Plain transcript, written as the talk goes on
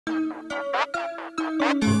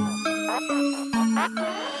In a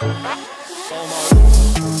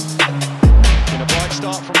bright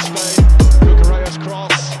start from Spain, Cucurella's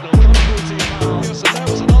cross, it'll come through to Yamal. And there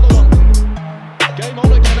was another one. Game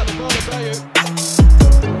on again at the Bernabeu.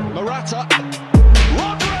 Morata,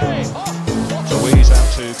 Rodri! Oh, Louise out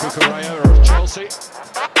to Cucurella of Chelsea.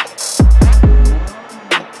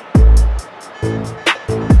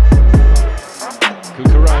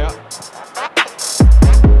 Cucurella.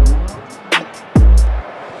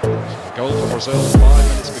 Goal for Brazil 5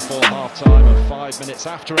 minutes before half-time and 5 minutes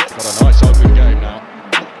after it. Got a nice open game now.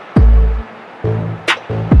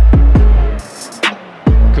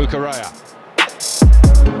 Cucurella.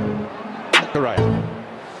 Cucurella.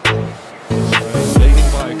 Leading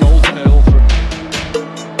by a goal to nil.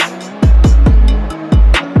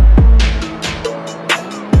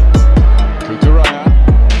 Cucurella.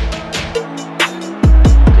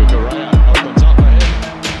 Cucurella opens up for him.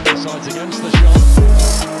 Decides against the shot.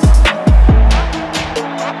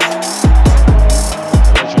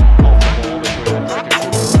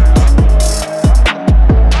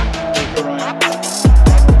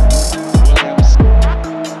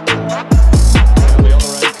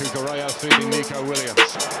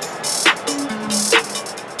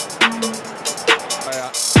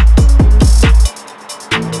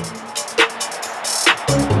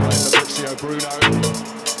 Bruno,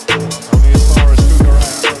 only as far as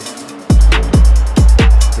Cucurella.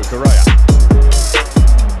 Cucurella.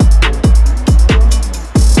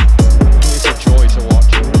 It's a joy to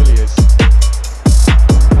watch, it really is.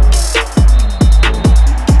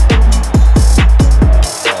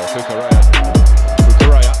 Oh, Cucurella.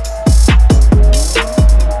 Cucurella.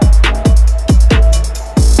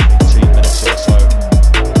 18 minutes or so.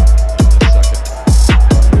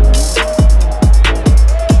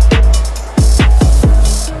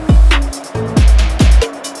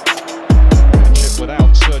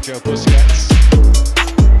 Busquets.